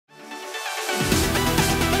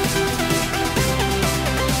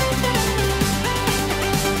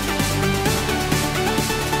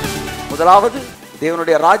முதலாவது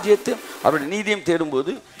தேவனுடைய ராஜ்யத்தையும் அவருடைய நீதியும்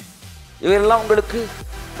தேடும்போது இவையெல்லாம் உங்களுக்கு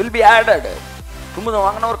will be added. குமுதம்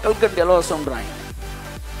வாங்கின ஒரு கல்கண்டு இலவசம்ன்றாங்க.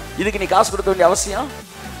 இதுக்கு நீ காசு கொடுக்க வேண்டிய அவசியம்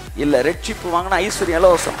இல்லை. ரட்சிப்பு வாங்கினா ஐஸ்வர்யம்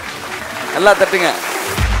இலவசம். நல்லா தட்டுங்க.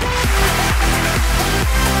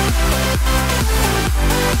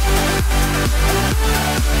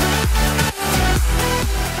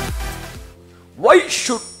 Why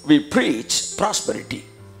should we preach prosperity?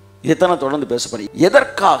 இதைத்தான் தொடர்ந்து பேச போறேன்.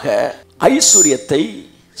 எதற்காக ஐஸ்வர்யத்தை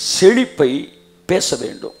செழிப்பை பேச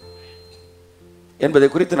வேண்டும் என்பதை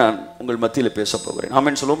குறித்து நான் உங்கள் மத்தியில் பேச போகிறேன்.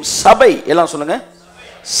 ஆமென் சொல்லுவோம். சபை எல்லாம் சொல்லுங்க.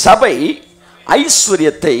 சபை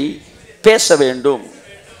ஐஸ்வர்யத்தை பேச வேண்டும்.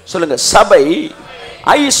 சொல்லுங்க. சபை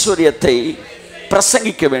ஐஸ்வர்யத்தை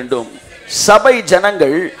பிரசங்கிக்க வேண்டும். சபை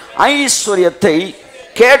ஜனங்கள் ஐஸ்வர்யத்தை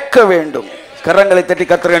கேட்க வேண்டும். கரங்களை தட்டி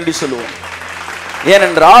கர்த்தரை நன்றி சொல்லுவோம்.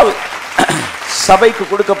 ஏனென்றால் சபைக்கு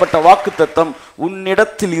கொடுக்கப்பட்ட வாக்குத்தத்தம்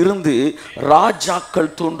உன்னிடத்தில் இருந்து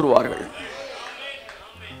ராஜாக்கள் தோன்றுவார்கள்.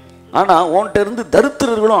 ஆனா உன்கிட்ட இருந்து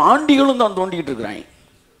தரித்திரர்களும் ஆண்டிகளும் தான் தோண்டிக்கிட்டு இருக்கிறாங்க.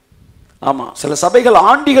 ஆமா, சில சபைகள்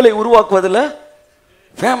ஆண்டிகளை உருவாக்குவதில்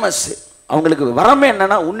ஃபேமஸ். அவங்களுக்கு வரமே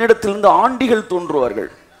என்னன்னா உன்னிடத்திலிருந்து ஆண்டிகள் தோன்றுவார்கள்.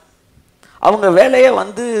 அவங்க வேலையை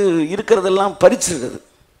இருக்கிறதெல்லாம் பறிச்சிருக்கிறது.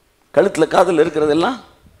 கழுத்தில் காதில் இருக்கிறதெல்லாம்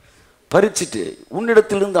பறிச்சுட்டு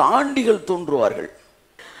உன்னிடத்திலிருந்து ஆண்டிகள் தோன்றுவார்கள்.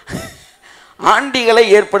 ஆண்டிகளை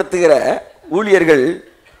ஏற்படுத்துகிற ஊழியர்கள்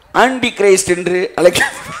ஆண்டி கிரைஸ்ட் என்று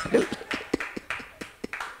அழைக்கிறார்கள்.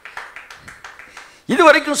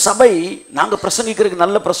 இதுவரைக்கும் சபை நாங்கள் பிரசங்கிக்கிறதுக்கு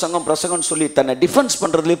நல்ல பிரசங்கம்னு சொல்லி தன்னை டிஃபென்ஸ்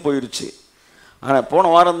பண்ணுறதுலே போயிடுச்சு. ஆனால்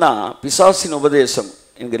போன வாரம் தான் பிசாசின் உபதேசம்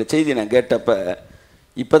என்கிற செய்தி நான் கேட்டப்ப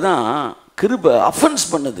இப்போ தான் கிருபை அஃபென்ஸ்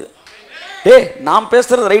பண்ணுது. நான்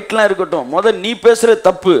பேசுறது ரைட்லாம் இருக்கட்டும், முதல் நீ பேசுறது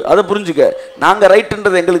தப்பு, அதை புரிஞ்சுக்க. நாங்கள்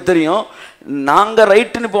ரைட்டுன்றது எங்களுக்கு தெரியும். நாங்கள்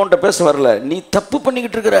ரைட்டுன்னு இப்போ உன்கிட்ட பேச வரல. நீ தப்பு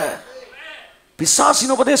பண்ணிக்கிட்டு இருக்கிற,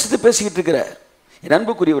 பிசாசின் உபதேசத்தை பேசிக்கிட்டு இருக்கிற. என்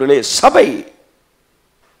அன்புக்குரியவர்களே, சபை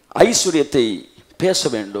ஐஸ்வர்யத்தை பேச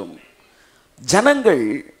வேண்டும். ஜனங்கள்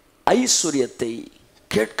ஐஸ்வர்யத்தை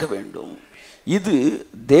கேட்க வேண்டும். இது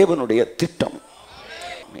தேவனுடைய திட்டம்.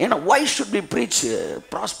 ஏன்னா why should we preach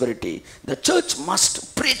prosperity? The church must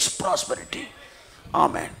preach prosperity.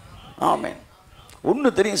 Amen. Amen. ஒன்று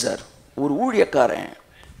தெரியும் சார், ஒரு ஊழியக்காரன்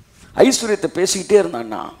ஐஸ்வர்யத்தை பேசிக்கிட்டே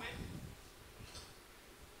இருந்தான்னா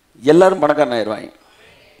எல்லாரும் பணக்காரன் ஆயிடுவாங்க.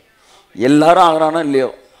 எல்லாரும் ஆகிறானோ இல்லையோ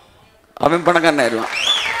அவன் பணக்காரன் ஆயிடுவான்.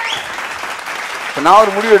 இப்போ நான்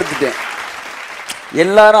ஒரு முடிவு எடுத்துட்டேன்.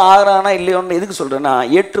 எல்லாரும் ஆகிறானா இல்லையோன்னு எதுக்கு சொல்கிறேன்னா,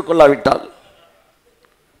 ஏற்றுக்கொள்ளாவிட்டால்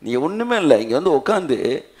நீ ஒன்றுமே இல்லை. இங்கே உட்காந்து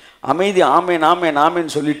அமைதி ஆமேன் ஆமேன்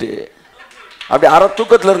ஆமேன்னு சொல்லிட்டு அப்படி அரை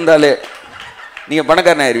தூக்கத்தில் இருந்தாலே நீங்கள்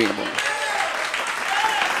பணக்காரன் ஆயிடுவீங்க.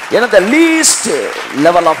 ஏன்னா the least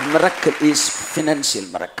level of miracle is financial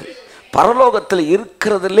miracle. பரலோகத்தில்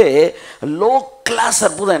இருக்கிறதுலே லோ கிளாஸ்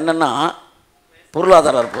அற்புதம் என்னன்னா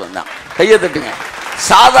பொருளாதார அற்புதம் தான். கையை தட்டுங்க.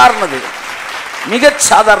 சாதாரணது, மிக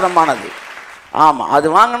சாதாரணமானது. ஆமாம், அது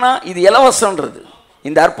வாங்கினா இது இலவசன்றது.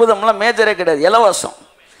 இந்த அற்புதம்லாம் மேஜரே கிடையாது, இலவசம்.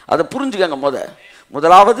 அதை புரிஞ்சுக்கங்க.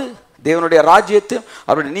 முதலாவது தேவனுடைய ராஜ்யத்தையும்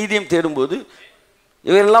அவருடைய நீதியும் தேடும்போது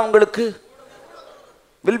இவையெல்லாம் உங்களுக்கு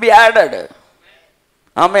will be added.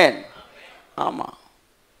 ஆமென். ஆமாம்,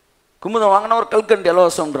 குமுதம் வாங்கின ஒரு கல்கண்டு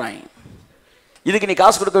இலவசம்ன்றாங்க. இதுக்கு நீ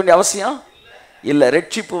காசு கொடுக்க வேண்டிய அவசியம் இல்லை.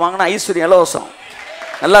 ரட்சிப்பு வாங்கினா ஐஸ்வர்யம் இலவசம்.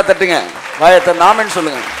 நல்லா தட்டுங்க. வாயத்தை ஆமென்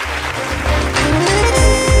சொல்லுங்க.